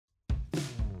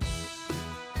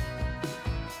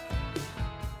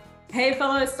Hey,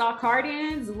 fellow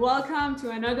Stockcardians, welcome to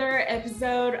another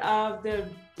episode of the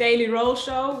Daily Roll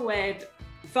Show with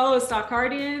fellow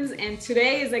Stockcardians. And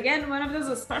today is again one of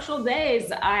those special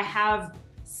days. I have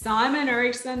Simon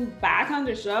Eriksson back on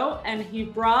the show, and he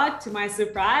brought, to my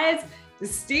surprise,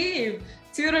 Steve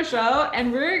to the show.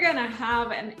 And we're going to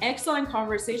have an excellent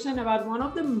conversation about one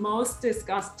of the most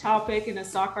discussed topics in the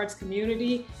stock cards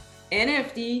community,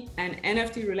 NFT and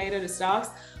NFT related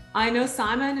stocks. I know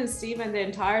Simon and Steve and the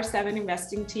entire Seven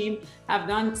Investing team have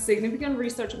done significant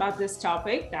research about this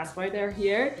topic. That's why they're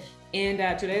here.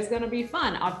 And today is going to be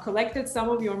fun. I've collected some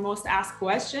of your most asked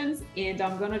questions, and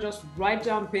I'm going to just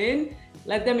jump in,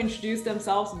 let them introduce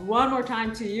themselves one more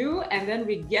time to you, and then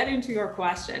we get into your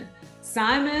question.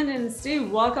 Simon and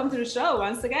Steve, welcome to the show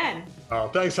once again. Oh,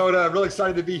 thanks, Hoda. I'm really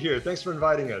excited to be here. Thanks for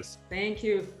inviting us. Thank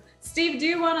you. Steve, do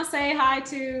you want to say hi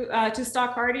to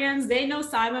Stockcardians? They know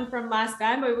Simon from last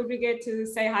time, but it would be good to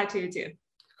say hi to you too.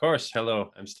 Of course.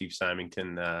 Hello, I'm Steve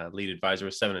Symington, lead advisor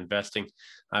with Seven Investing.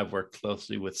 I've worked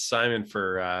closely with Simon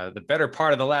for the better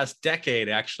part of the last decade,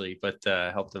 actually, but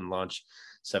helped him launch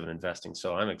Seven Investing.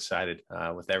 So I'm excited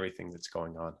with everything that's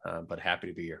going on, but happy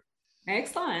to be here.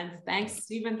 Excellent. Thanks,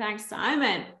 Stephen. Thanks,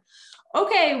 Simon.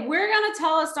 Okay, we're going to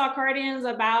tell us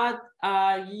Stockcardians about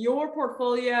your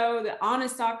portfolio, the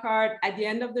Honest Stock Card, at the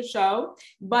end of the show.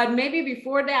 But maybe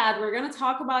before that, we're going to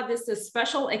talk about this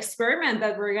special experiment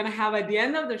that we're going to have at the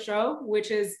end of the show,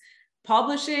 which is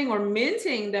publishing or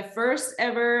minting the first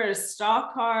ever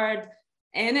stock card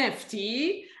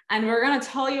NFT. And we're going to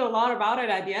tell you a lot about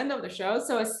it at the end of the show.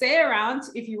 So stay around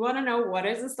if you want to know what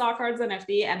is the stock cards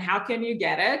NFT and how can you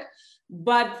get it.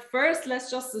 But first,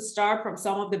 let's just start from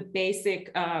some of the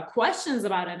basic questions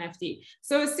about NFT.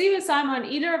 So Steve and Simon,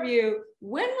 either of you,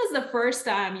 when was the first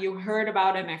time you heard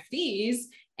about NFTs?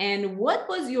 And what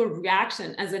was your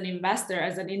reaction as an investor,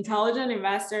 as an intelligent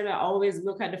investor that always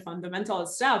look at the fundamental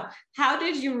stuff? How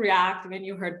did you react when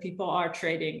you heard people are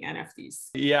trading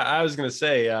NFTs? Yeah, I was going to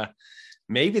say,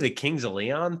 maybe the Kings of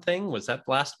Leon thing, was that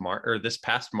last March or this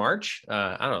past March?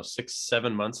 I don't know,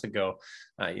 6-7 months ago.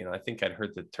 I think I'd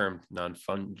heard the term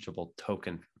non-fungible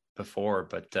token before,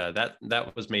 but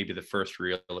that was maybe the first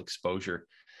real exposure.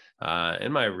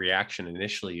 And my reaction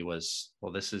initially was,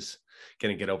 well, this is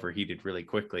going to get overheated really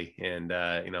quickly. And,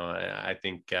 I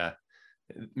think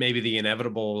maybe the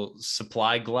inevitable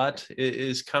supply glut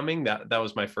is coming. That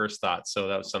was my first thought. So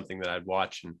that was something that I'd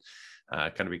watch and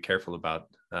kind of be careful about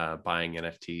buying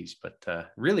NFTs, but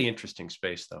really interesting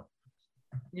space though.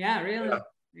 Yeah, really. Yeah.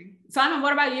 Simon,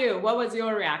 what about you? What was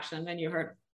your reaction when you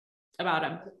heard about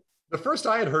him? The first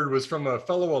I had heard was from a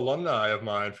fellow alumni of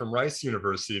mine from Rice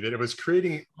University that it was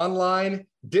creating online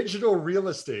digital real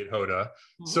estate, Hoda.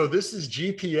 Mm-hmm. So this is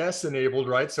GPS enabled,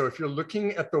 right? So if you're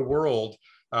looking at the world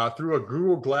through a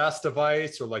Google Glass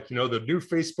device or the new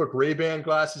Facebook Ray-Ban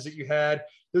glasses that you had,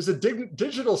 there's a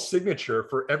digital signature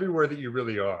for everywhere that you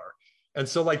really are. And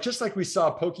so just like we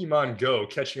saw Pokemon Go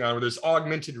catching on with this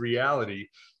augmented reality,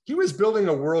 he was building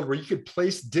a world where you could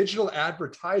place digital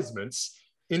advertisements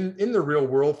in the real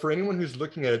world for anyone who's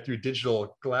looking at it through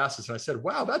digital glasses. And I said,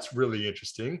 wow, that's really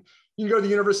interesting. You can go to the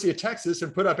University of Texas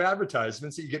and put up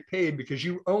advertisements that you get paid because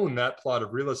you own that plot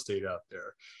of real estate out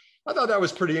there. I thought that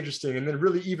was pretty interesting. And then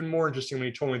really even more interesting when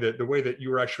he told me that the way that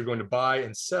you were actually going to buy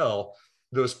and sell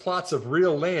those plots of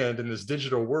real land in this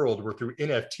digital world were through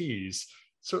NFTs.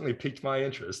 Certainly piqued my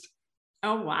interest.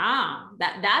 Oh, wow.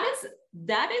 That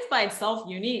is by itself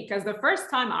unique, because the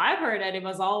first time I heard it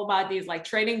was all about these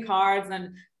trading cards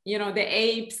and, the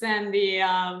apes and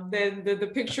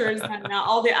the pictures and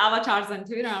all the avatars on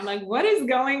Twitter. I'm like, what is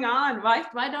going on? Why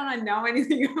don't I know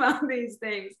anything about these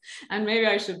things? And maybe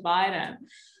I should buy them.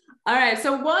 All right.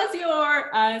 So what's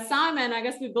your, Simon, I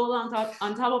guess we build on top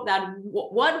of that.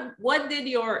 What did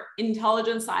your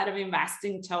intelligent side of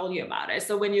investing tell you about it?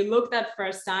 So when you looked at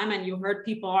first time and you heard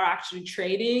people are actually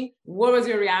trading, what was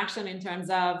your reaction in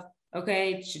terms of,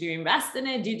 okay, should you invest in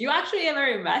it? Did you actually ever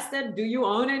invest it? Do you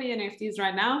own any NFTs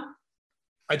right now?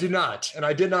 I do not. And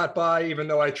I did not buy, even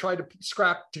though I tried to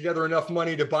scrap together enough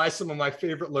money to buy some of my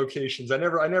favorite locations. I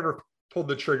never pulled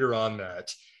the trigger on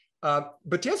that.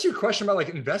 But to answer your question about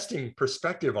investing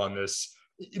perspective on this,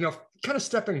 kind of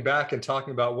stepping back and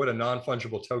talking about what a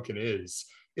non-fungible token is,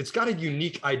 it's got a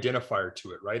unique identifier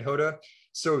to it, right, Hoda?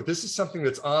 So this is something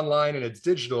that's online and it's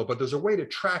digital, but there's a way to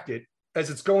track it as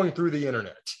it's going through the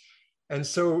internet. And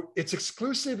so it's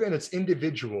exclusive and it's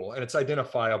individual and it's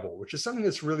identifiable, which is something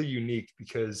that's really unique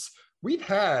because we've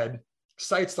had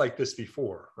sites like this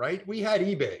before, right? We had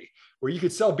eBay where you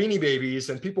could sell Beanie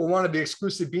Babies and people wanted the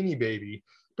exclusive Beanie Baby,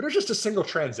 but it was just a single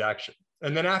transaction.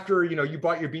 And then after, you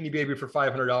bought your Beanie Baby for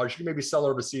 $500, you can maybe sell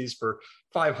overseas for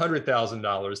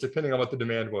 $500,000, depending on what the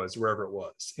demand was, wherever it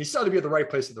was. You still have to be at the right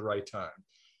place at the right time.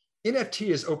 NFT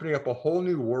is opening up a whole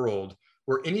new world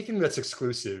where anything that's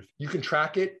exclusive, you can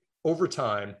track it over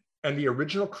time, and the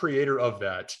original creator of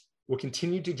that will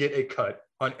continue to get a cut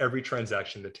on every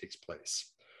transaction that takes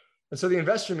place. And so the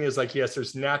investor in me is like, yes,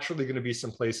 there's naturally going to be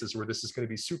some places where this is going to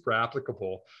be super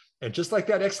applicable. And just like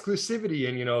that exclusivity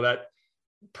and, that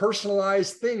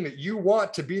personalized thing that you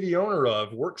want to be the owner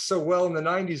of worked so well in the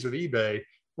 90s with eBay,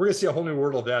 we're going to see a whole new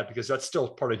world of that because that's still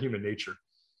part of human nature.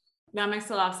 That makes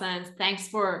a lot of sense. Thanks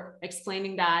for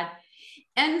explaining that.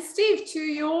 And Steve,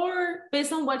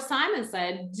 based on what Simon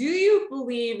said, do you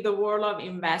believe the world of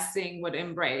investing would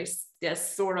embrace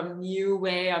this sort of new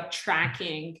way of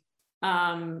tracking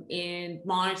in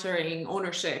monitoring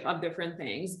ownership of different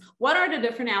things? What are the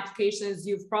different applications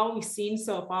you've probably seen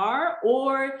so far,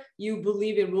 or you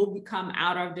believe it will become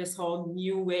out of this whole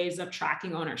new ways of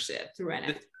tracking ownership through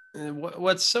NFT?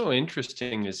 What's so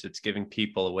interesting is it's giving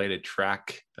people a way to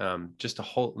track this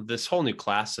whole new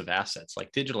class of assets.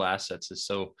 Like digital assets is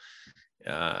so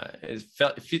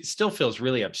it still feels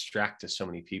really abstract to so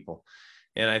many people.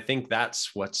 And I think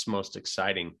that's what's most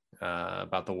exciting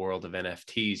about the world of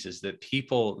NFTs is that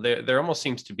people, there almost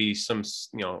seems to be some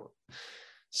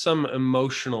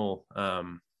emotional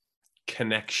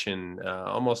connection,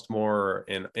 almost more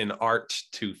in art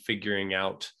to figuring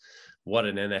out what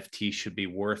an NFT should be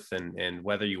worth and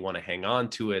whether you want to hang on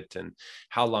to it and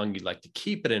how long you'd like to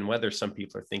keep it and whether some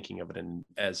people are thinking of it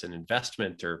as an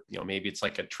investment or, maybe it's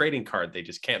like a trading card they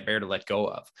just can't bear to let go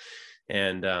of.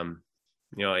 And,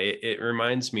 it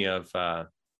reminds me of a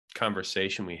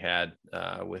conversation we had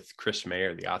with Chris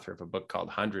Mayer, the author of a book called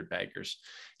 100 Baggers.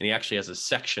 And he actually has a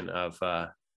section of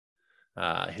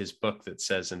his book that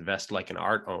says invest like an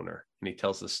art owner. And he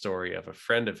tells the story of a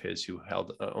friend of his who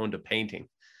owned a painting.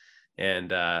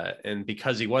 And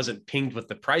because he wasn't pinged with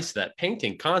the price of that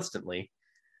painting constantly,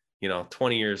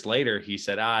 20 years later, he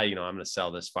said, I'm going to sell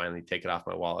this, finally take it off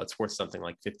my wall. It's worth something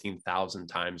like 15,000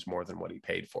 times more than what he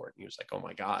paid for it. And he was like, oh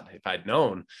my God, if I'd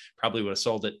known, probably would have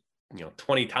sold it,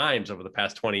 20 times over the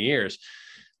past 20 years.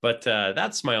 But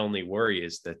that's my only worry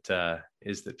is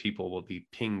that people will be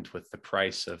pinged with the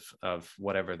price of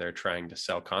whatever they're trying to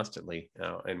sell constantly,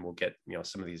 and we'll get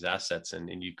some of these assets,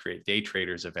 and you create day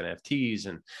traders of NFTs,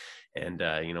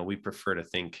 and we prefer to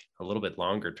think a little bit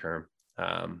longer term.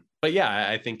 But yeah,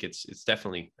 I think it's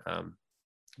definitely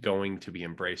going to be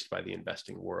embraced by the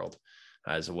investing world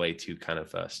as a way to kind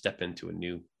of step into a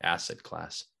new asset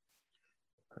class.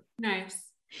 Nice.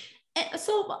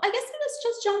 So I guess let's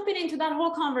just jump into that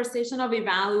whole conversation of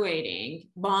evaluating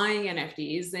buying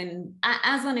NFTs and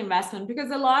as an investment, because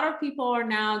a lot of people are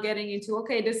now getting into,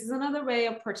 okay, this is another way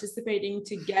of participating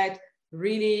to get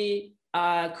really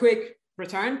quick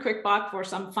return, quick buck for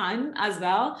some fun as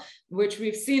well, which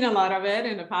we've seen a lot of it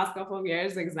in the past couple of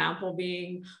years. Example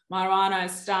being marijuana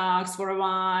stocks for a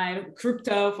while,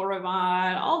 crypto for a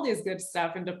while, all this good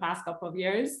stuff in the past couple of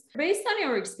years. Based on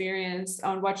your experience,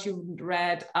 on what you've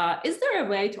read, is there a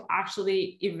way to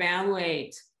actually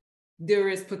evaluate there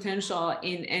is potential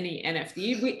in any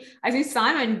NFT? I think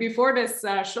Simon, before this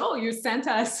show, you sent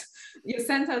us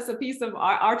a piece of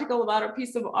article about a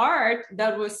piece of art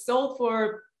that was sold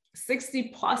for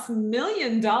 $60+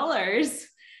 million.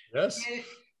 Yes.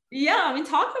 Yeah,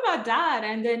 talk about that.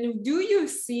 And then do you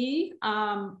see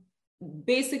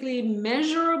basically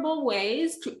measurable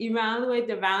ways to evaluate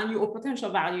the value or potential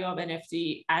value of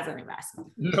NFT as an investment?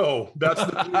 No, that's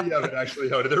the beauty of it, actually,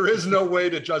 Hoda. There is no way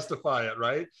to justify it,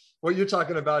 right? What you're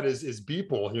talking about is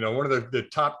Beeple, one of the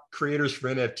top creators for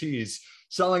NFTs,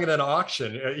 selling at an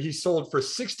auction. He sold for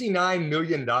 $69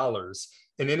 million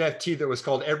an NFT that was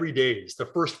called Every Days, the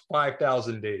first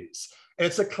 5,000 days. And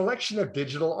it's a collection of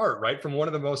digital art, right, from one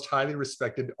of the most highly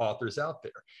respected authors out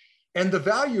there. And the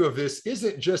value of this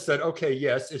isn't just that, okay,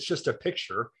 yes, it's just a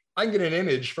picture. I can get an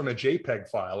image from a JPEG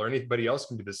file, or anybody else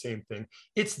can do the same thing.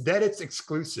 It's that it's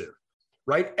exclusive,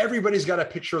 right? Everybody's got a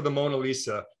picture of the Mona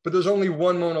Lisa, but there's only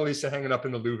one Mona Lisa hanging up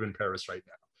in the Louvre in Paris right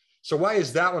now. So why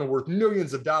is that one worth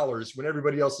millions of dollars when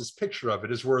everybody else's picture of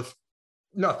it is worth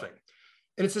nothing?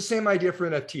 And it's the same idea for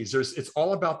NFTs. It's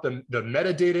all about the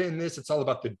metadata in this. It's all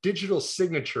about the digital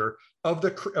signature of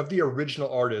the original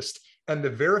artist and the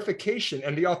verification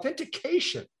and the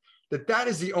authentication that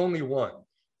is the only one.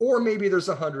 Or maybe there's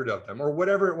 100 of them, or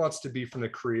whatever it wants to be from the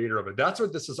creator of it. That's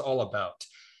what this is all about.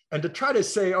 And to try to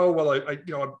say, oh, well, an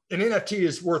NFT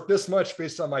is worth this much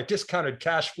based on my discounted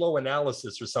cash flow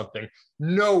analysis or something.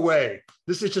 No way.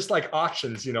 This is just like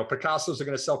auctions. Picassos are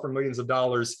going to sell for millions of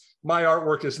dollars. My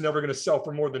artwork is never going to sell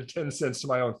for more than 10 cents to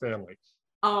my own family.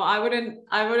 Oh,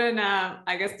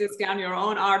 I guess discount your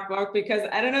own artwork, because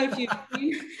I don't know if you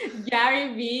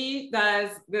Gary Vee does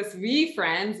this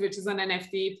VeeFriends, which is an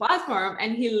NFT platform,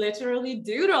 and he literally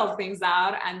doodles things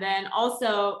out. And then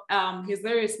also he's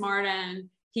very smart, and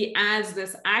he adds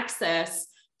this access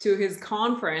to his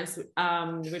conference,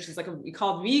 which is like we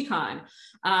call VeeCon,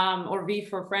 or V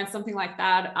for Friends, something like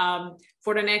that,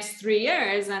 for the next 3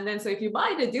 years. And then, so if you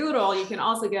buy the doodle, you can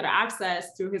also get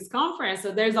access to his conference.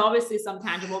 So there's obviously some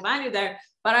tangible value there,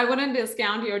 but I wouldn't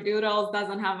discount your doodles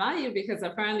doesn't have value, because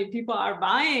apparently people are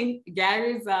buying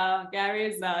Gary's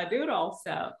doodle.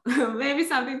 So maybe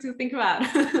something to think about.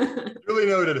 Really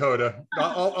noted, Hoda.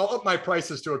 I'll up my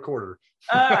prices to a quarter.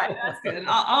 All right, that's good.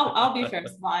 I'll be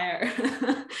first buyer.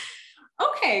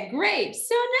 Okay, great.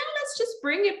 So now let's just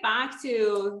bring it back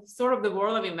to sort of the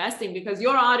world of investing, because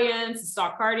your audience,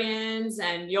 Stock Guardians,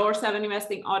 and your 7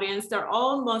 Investing audience, they're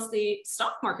all mostly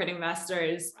stock market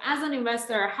investors. As an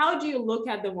investor, how do you look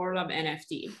at the world of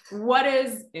NFT? What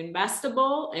is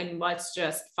investable and what's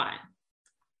just fun?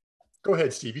 Go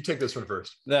ahead, Steve. You take this one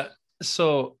first.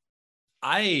 So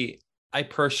I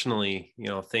personally,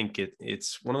 think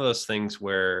it's one of those things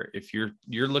where if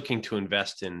you're looking to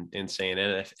invest in say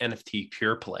an NFT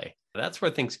pure play, that's where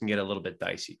things can get a little bit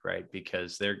dicey, right?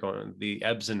 Because the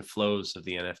ebbs and flows of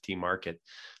the NFT market,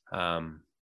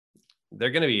 they're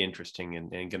going to be interesting and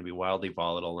going to be wildly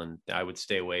volatile. And I would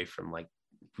stay away from like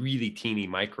really teeny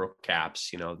micro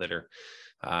caps,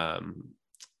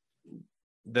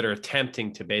 that are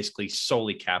attempting to basically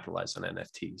solely capitalize on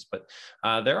NFTs. But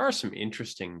there are some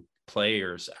interesting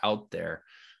players out there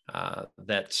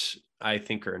that I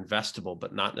think are investable,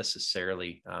 but not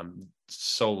necessarily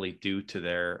solely due to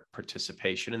their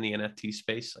participation in the NFT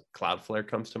space. Like Cloudflare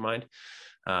comes to mind.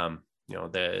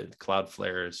 The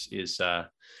Cloudflare is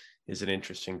an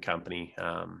interesting company.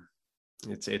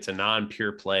 It's a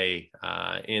non-pure play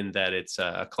in that it's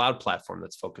a cloud platform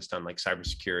that's focused on like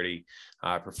cybersecurity,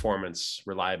 performance,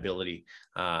 reliability,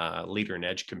 leader in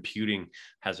edge computing,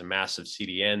 has a massive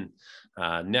CDN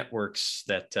networks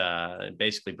that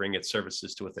basically bring its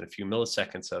services to within a few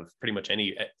milliseconds of pretty much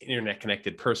any internet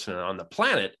connected person on the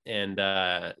planet. And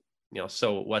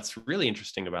so what's really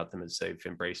interesting about them is they've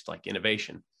embraced like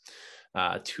innovation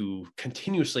to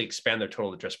continuously expand their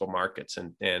total addressable markets.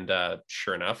 And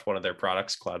sure enough, one of their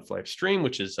products, Cloudflare Stream,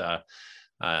 which is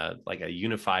like a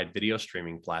unified video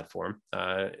streaming platform,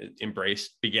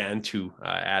 began to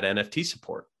add NFT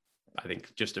support, I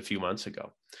think just a few months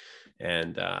ago.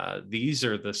 And these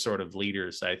are the sort of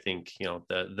leaders, I think,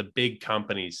 the big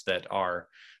companies that are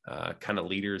kind of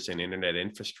leaders in internet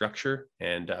infrastructure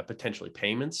and potentially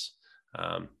payments.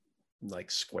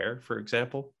 Like Square, for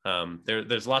example.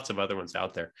 There's lots of other ones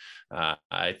out there.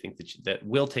 I think that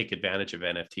will take advantage of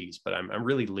NFTs, but I'm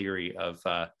really leery of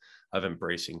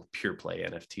embracing pure play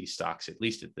NFT stocks, at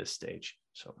least at this stage.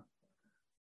 So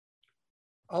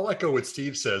I'll echo what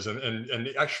Steve says, and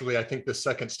actually, I think the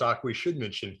second stock we should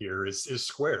mention here is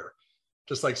Square.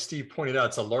 Just like Steve pointed out,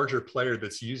 it's a larger player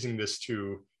that's using this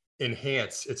to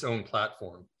enhance its own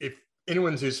platform. If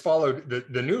anyone who's followed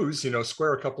the news,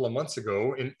 Square a couple of months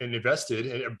ago and invested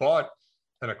and bought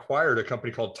and acquired a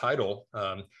company called Tidal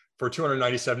for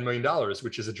 $297 million,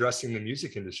 which is addressing the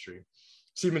music industry.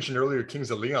 Steve mentioned earlier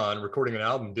Kings of Leon recording an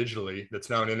album digitally that's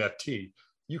now an NFT.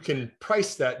 You can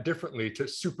price that differently to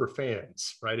super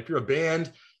fans, right? If you're a band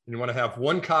and you want to have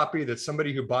one copy that's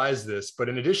somebody who buys this, but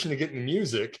in addition to getting the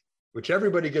music, which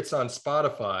everybody gets on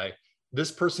Spotify, this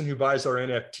person who buys our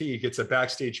NFT gets a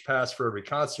backstage pass for every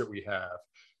concert we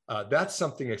have. That's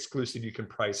something exclusive you can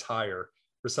price higher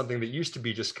for something that used to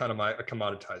be just kind of a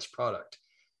commoditized product.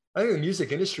 I think the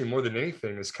music industry, more than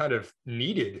anything, has kind of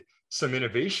needed some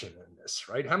innovation in this,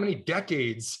 right? How many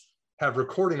decades have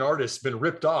recording artists been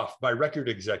ripped off by record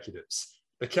executives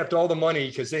that kept all the money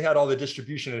because they had all the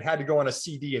distribution and had to go on a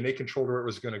CD and they controlled where it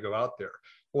was going to go out there?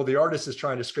 Well, the artist is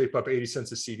trying to scrape up 80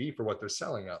 cents a CD for what they're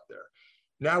selling out there.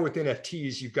 Now with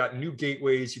NFTs, you've got new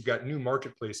gateways, you've got new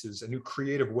marketplaces and new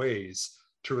creative ways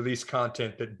to release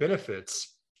content that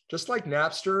benefits, just like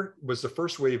Napster was the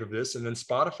first wave of this, and then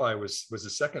Spotify was the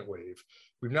second wave.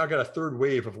 We've now got a third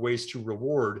wave of ways to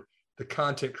reward the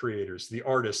content creators, the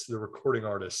artists, the recording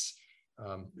artists.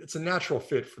 It's a natural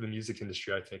fit for the music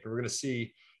industry, I think. And we're going to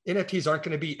see NFTs aren't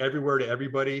going to be everywhere to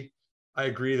everybody. I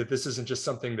agree that this isn't just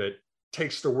something that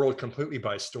takes the world completely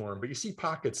by storm, but you see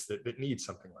pockets that need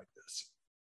something like this.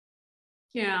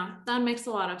 Yeah, that makes a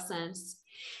lot of sense.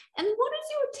 And what is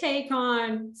your take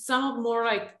on some of more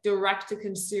like direct to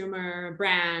consumer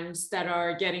brands that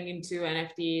are getting into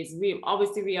NFTs?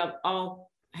 We have all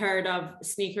heard of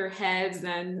sneakerheads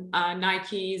and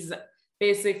Nike's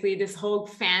basically this whole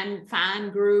fan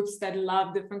groups that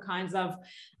love different kinds of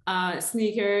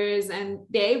sneakers, and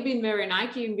they've been very,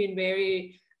 Nike have been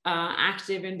very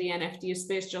active in the NFT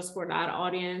space just for that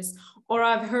audience. Or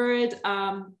I've heard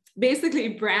basically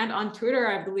Brand on Twitter,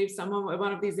 I believe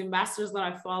one of these investors that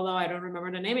I follow, I don't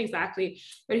remember the name exactly,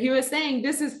 but he was saying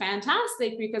this is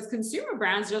fantastic because consumer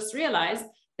brands just realized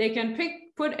they can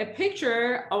put a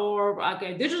picture or like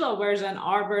a digital version,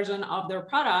 our version of their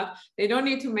product. They don't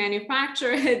need to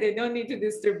manufacture it. They don't need to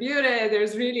distribute it.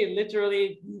 There's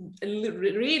really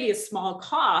a small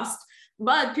cost,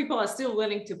 but people are still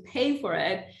willing to pay for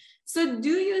it. So do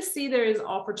you see there is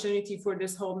opportunity for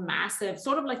this whole massive,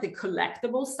 sort of like the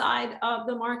collectible side of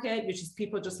the market, which is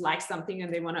people just like something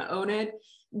and they want to own it?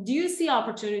 Do you see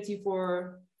opportunity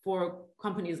for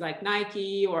companies like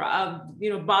Nike or,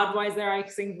 Budweiser, I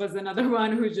think was another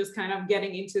one who's just kind of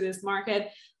getting into this market?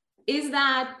 Is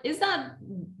that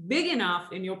big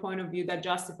enough in your point of view that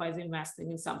justifies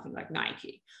investing in something like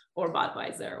Nike or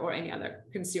Budweiser or any other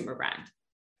consumer brand?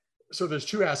 So there's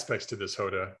two aspects to this,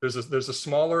 Hoda. There's a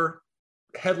smaller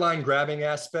headline grabbing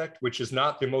aspect, which is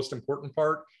not the most important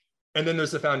part. And then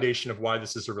there's the foundation of why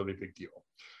this is a really big deal.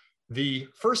 The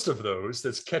first of those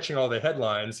that's catching all the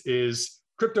headlines is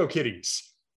CryptoKitties,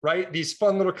 right? These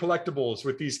fun little collectibles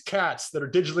with these cats that are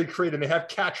digitally created and they have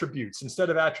cattributes instead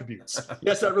of attributes.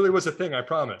 Yes, that really was a thing, I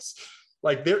promise.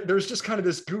 Like there's just kind of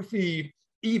this goofy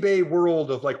eBay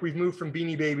world of like, we've moved from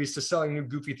Beanie Babies to selling new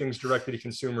goofy things directly to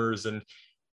consumers. And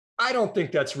I don't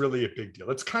think that's really a big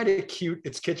deal. It's kind of cute.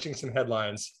 It's catching some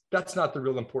headlines. That's not the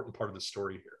real important part of the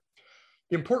story here.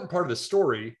 The important part of the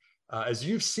story, as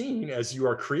you've seen, as you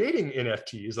are creating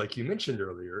NFTs, like you mentioned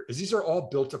earlier, is these are all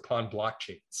built upon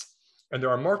blockchains. And there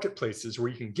are marketplaces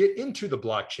where you can get into the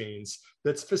blockchains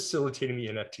that's facilitating the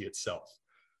NFT itself.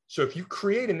 So if you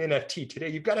create an NFT today,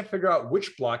 you've got to figure out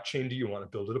which blockchain do you want to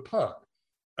build it upon.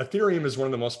 Ethereum is one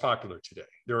of the most popular today.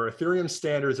 There are Ethereum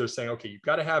standards that are saying, okay, you've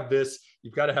got to have this,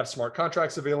 you've got to have smart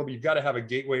contracts available, you've got to have a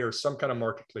gateway or some kind of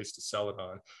marketplace to sell it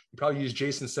on. You probably use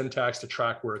JSON syntax to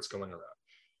track where it's going around.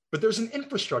 But there's an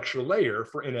infrastructure layer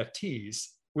for NFTs,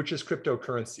 which is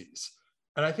cryptocurrencies.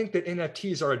 And I think that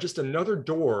NFTs are just another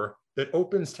door that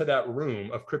opens to that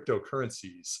room of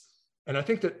cryptocurrencies. And I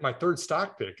think that my third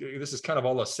stock pick, this is kind of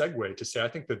all a segue to say, I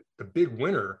think that the big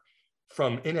winner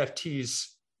from NFTs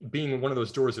being one of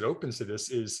those doors that opens to this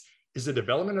is the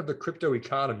development of the crypto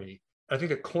economy. I think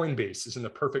that Coinbase is in the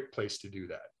perfect place to do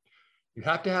that. You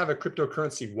have to have a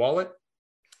cryptocurrency wallet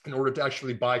in order to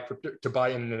actually buy crypto, to buy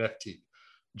in an NFT.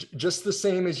 Just the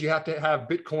same as you have to have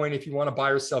Bitcoin if you want to buy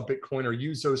or sell Bitcoin or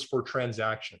use those for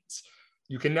transactions.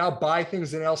 You can now buy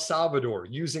things in El Salvador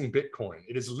using Bitcoin.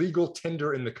 It is legal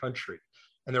tender in the country.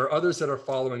 And there are others that are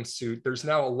following suit. There's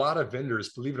now a lot of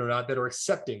vendors, believe it or not, that are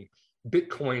accepting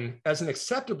Bitcoin as an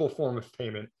acceptable form of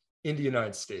payment in the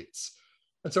United States.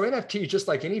 And so NFT, just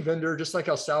like any vendor, just like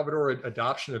El Salvador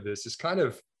adoption of this, is kind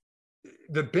of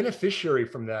the beneficiary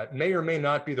from that may or may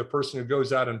not be the person who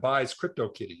goes out and buys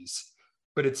CryptoKitties,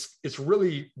 but it's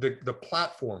really the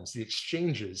platforms, the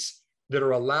exchanges that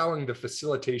are allowing the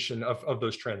facilitation of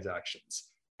those transactions.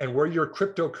 And where your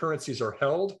cryptocurrencies are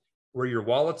held, where your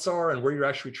wallets are, and where you're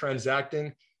actually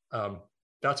transacting,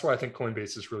 that's why I think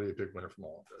Coinbase is really a big winner from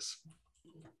all of this.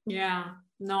 Yeah,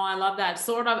 no, I love that.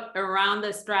 Sort of around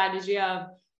the strategy of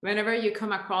whenever you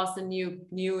come across a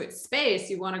new space,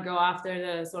 you want to go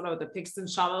after the sort of the picks and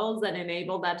shovels that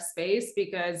enable that space,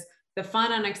 because the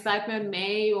fun and excitement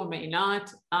may or may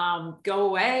not go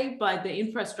away, but the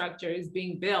infrastructure is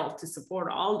being built to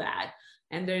support all that.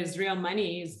 And there's real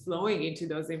money is flowing into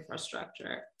those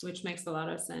infrastructure, which makes a lot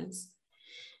of sense.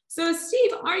 So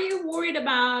Steve, are you worried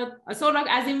about, sort of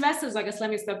as investors, I guess let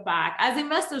me step back. As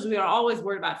investors, we are always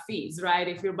worried about fees, right?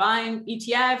 If you're buying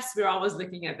ETFs, we're always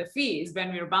looking at the fees.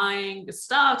 When we're buying the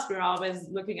stocks, we're always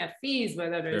looking at fees,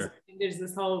 whether there's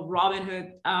this whole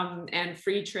Robinhood and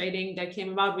free trading that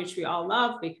came about, which we all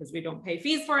love because we don't pay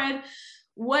fees for it.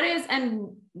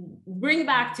 And bring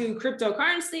back to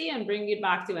cryptocurrency and bring it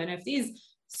back to NFTs,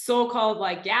 so-called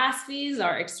like gas fees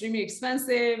are extremely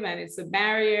expensive and it's a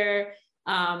barrier.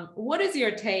 What is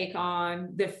your take on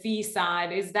the fee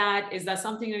side? Is that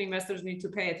something that investors need to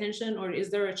pay attention, or is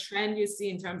there a trend you see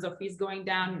in terms of fees going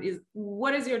down?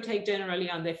 What is your take generally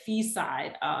on the fee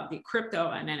side of the crypto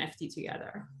and NFT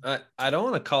together? I don't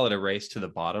want to call it a race to the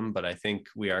bottom, but I think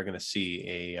we are going to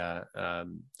see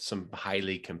some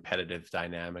highly competitive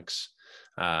dynamics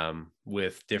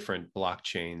with different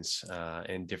blockchains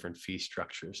and different fee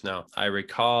structures. Now, I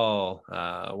recall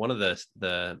one of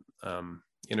the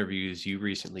interviews you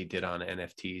recently did on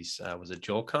NFTs was it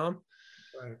Joel Comm?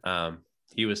 Right.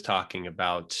 he was talking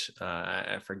about,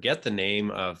 I forget the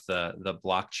name of the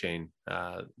blockchain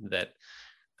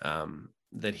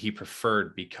that he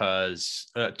preferred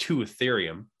because to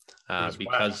Ethereum,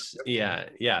 because yeah,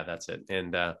 that's it.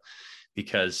 And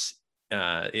because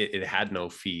it had no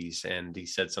fees. And he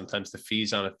said sometimes the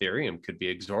fees on Ethereum could be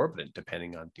exorbitant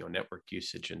depending on, network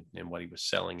usage and what he was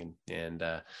selling.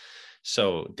 And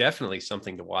so definitely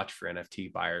something to watch for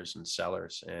NFT buyers and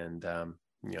sellers. And,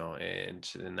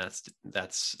 and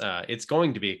that's it's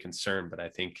going to be a concern, but I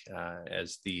think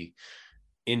as the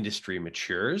industry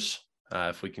matures,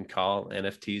 if we can call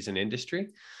NFTs an industry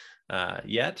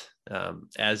yet,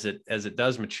 as it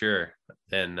does mature,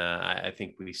 then I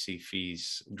think we see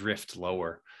fees drift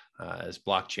lower as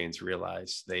blockchains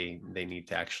realize they need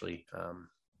to actually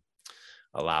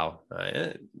allow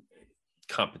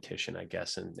competition, I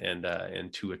guess,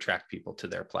 and to attract people to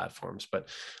their platforms. But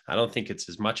I don't think it's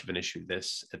as much of an issue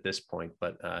at this point,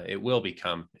 but it will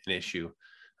become an issue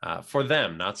for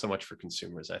them, not so much for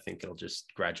consumers. I think it'll just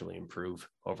gradually improve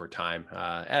over time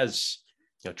as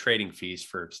trading fees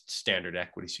for standard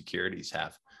equity securities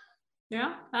have.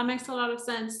 Yeah, that makes a lot of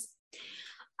sense.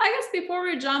 I guess before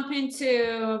we jump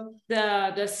into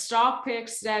the stock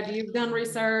picks that you've done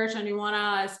research and you want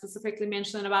to specifically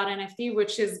mention about NFT,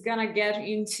 which is going to get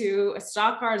into a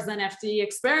stock cards NFT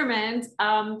experiment,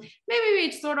 maybe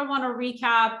we sort of want to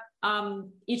recap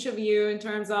each of you in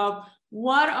terms of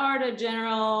what are the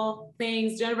general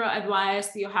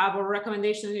advice you have or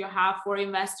recommendations you have for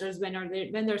investors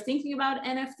when they're thinking about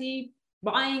NFT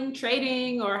buying,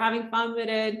 trading, or having fun with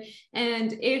it,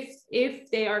 and if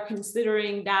they are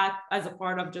considering that as a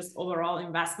part of just overall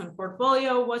investment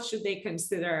portfolio, what should they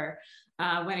consider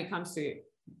when it comes to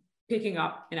picking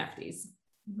up NFTs?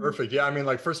 Perfect. Yeah, I mean,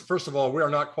 like first of all, we are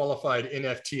not qualified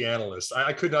NFT analysts.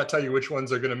 I could not tell you which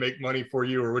ones are going to make money for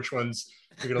you or which ones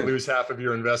you're going to lose half of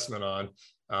your investment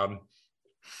on.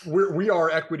 We are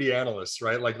equity analysts,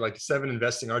 right? Like Seven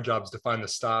Investing, our job is to find the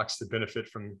stocks that benefit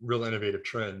from real innovative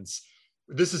trends.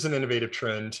 This is an innovative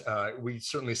trend. We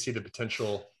certainly see the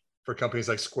potential for companies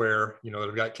like Square, that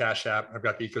have got Cash App, I've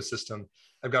got the ecosystem,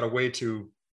 I've got a way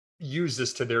to use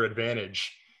this to their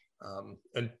advantage.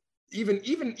 And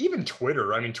even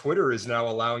Twitter. I mean, Twitter is now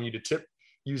allowing you to tip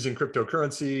using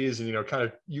cryptocurrencies,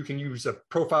 and you can use a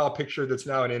profile picture that's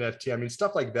now an NFT. I mean,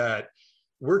 stuff like that.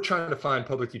 We're trying to find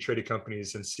publicly traded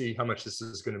companies and see how much this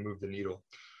is going to move the needle.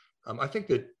 I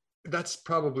think that's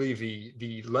probably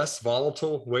the less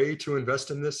volatile way to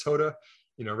invest in this, Hoda.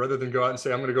 Rather than go out and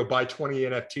say, I'm going to go buy 20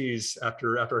 NFTs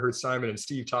after I heard Simon and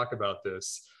Steve talk about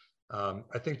this.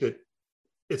 I think that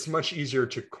it's much easier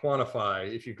to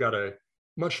quantify if you've got a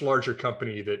much larger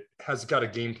company that has got a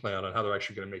game plan on how they're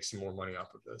actually going to make some more money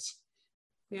off of this.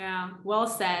 Yeah, well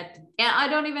said. And I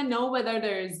don't even know whether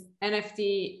there's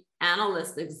NFT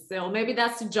analysts still. Maybe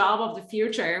that's the job of the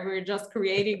future. We're just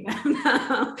creating them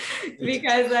now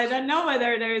because I don't know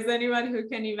whether there's anyone who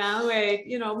can evaluate,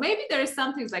 maybe there's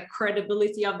some things like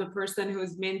credibility of the person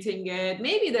who's minting it.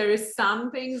 Maybe there is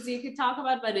some things you could talk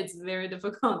about, but it's very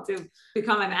difficult to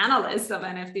become an analyst of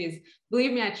NFTs.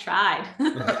 Believe me, I tried.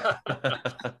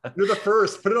 You're the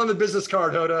first. Put it on the business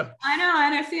card, Hoda. I know,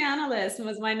 NFT analyst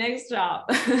was my next job.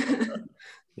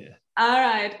 Yeah. All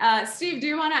right. Steve, do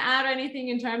you want to add anything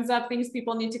in terms of things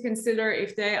people need to consider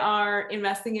if they are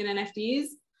investing in NFTs?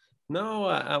 No,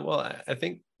 well, I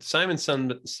think Simon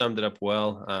summed it up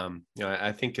well.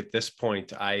 I think at this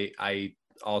point, I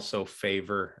also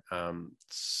favor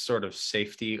sort of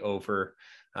safety over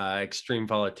extreme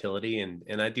volatility.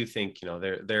 And I do think,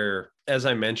 they're, as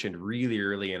I mentioned really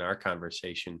early in our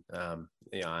conversation,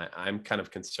 I'm kind of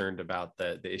concerned about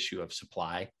the issue of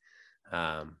supply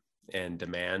and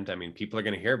demand. I mean, people are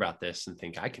going to hear about this and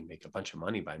think I can make a bunch of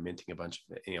money by minting a bunch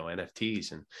of,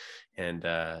 NFTs. And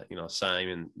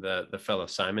Simon, the fellow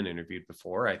Simon interviewed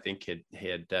before, I think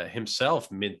had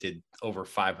himself minted over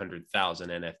 500,000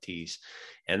 NFTs,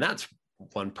 and that's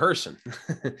one person.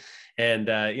 And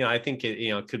I think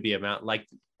it could be a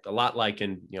lot like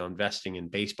in investing in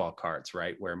baseball cards,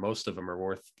 right, where most of them are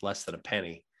worth less than a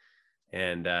penny,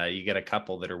 and you get a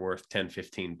couple that are worth 10,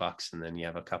 15 bucks, and then you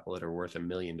have a couple that are worth $1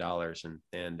 million.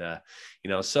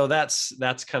 And so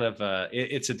that's kind of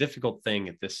it's a difficult thing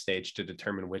at this stage to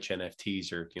determine which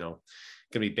NFTs are going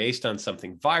to be based on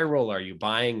something viral. Are you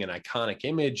buying an iconic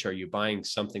image? Are you buying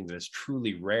something that is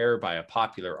truly rare by a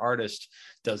popular artist?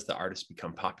 Does the artist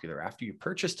become popular after you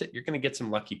purchased it? You're going to get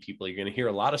some lucky people. You're going to hear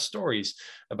a lot of stories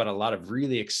about a lot of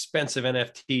really expensive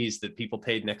NFTs that people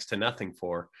paid next to nothing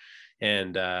for.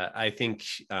 And I think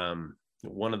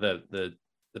one of the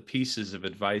pieces of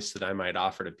advice that I might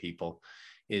offer to people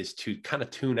is to kind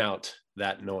of tune out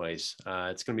that noise.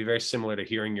 It's going to be very similar to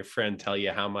hearing your friend tell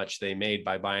you how much they made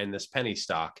by buying this penny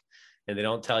stock, and they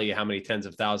don't tell you how many tens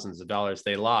of thousands of dollars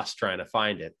they lost trying to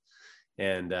find it.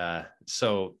 And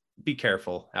so be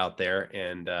careful out there.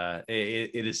 And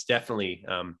it is definitely,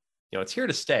 it's here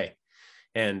to stay.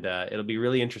 And it'll be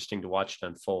really interesting to watch it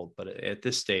unfold. But at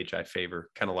this stage, I favor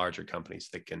kind of larger companies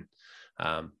that can,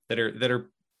 that are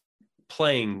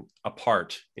playing a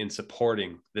part in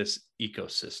supporting this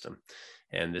ecosystem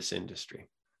and this industry.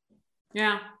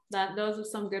 Yeah, those are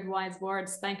some good wise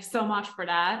words. Thank you so much for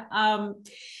that.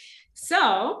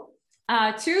 So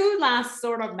two last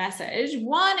sort of message.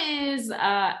 One is,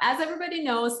 as everybody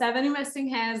knows, Seven Investing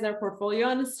has their portfolio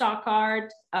on the stock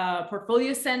card,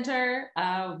 portfolio center.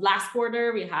 Last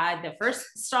quarter, we had the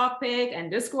first stock pick,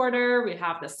 and this quarter, we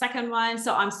have the second one.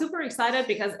 So I'm super excited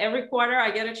because every quarter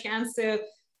I get a chance to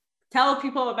tell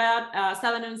people about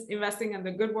Seven Investing and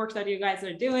the good work that you guys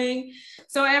are doing.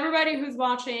 So everybody who's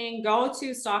watching, go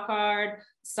to stock card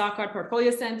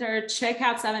portfolio center, check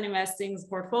out Seven Investing's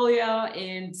portfolio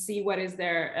and see what is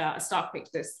their stock pick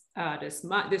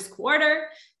this quarter.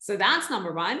 So that's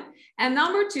number one. And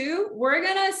number two, we're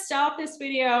gonna stop this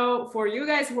video for you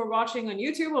guys who are watching on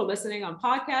YouTube or listening on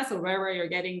podcasts or wherever you're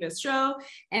getting this show.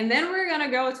 And then we're gonna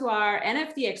go to our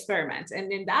NFT experiment.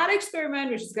 And in that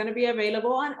experiment, which is gonna be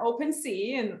available on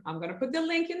OpenSea, and I'm gonna put the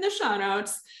link in the show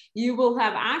notes, you will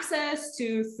have access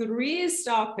to 3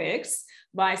 stock picks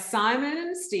by Simon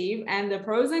and Steve, and the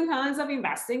pros and cons of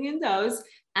investing in those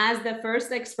as the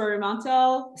first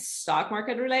experimental stock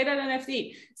market related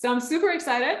NFT. So I'm super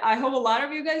excited. I hope a lot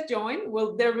of you guys join.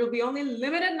 There will be only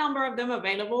limited number of them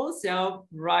available, so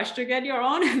rush to get your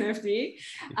own NFT.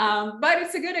 But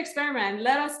it's a good experiment.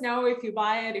 Let us know if you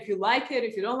buy it, if you like it,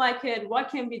 if you don't like it, what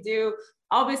can we do?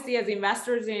 Obviously, as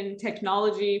investors in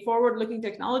technology, forward-looking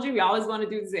technology, we always want to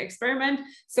do this experiment.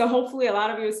 So hopefully a lot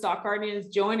of you stock guardians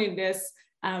join in this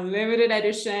limited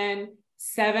edition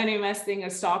 7 investing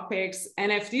stock picks,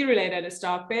 NFT related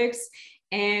stock picks.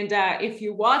 And if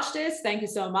you watch this, thank you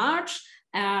so much.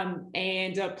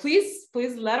 Please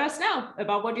let us know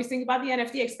about what you think about the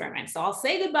NFT experiment. So I'll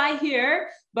say goodbye here,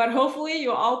 but hopefully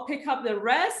you all pick up the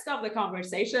rest of the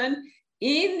conversation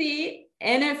in the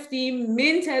NFT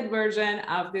minted version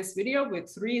of this video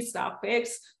with 3 stock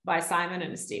picks by Simon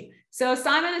and Steve. So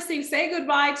Simon and Steve, say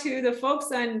goodbye to the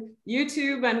folks on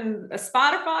YouTube and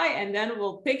Spotify, and then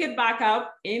we'll pick it back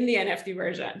up in the NFT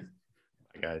version.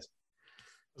 Bye, guys.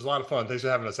 It was a lot of fun. Thanks for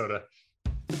having us, Hoda.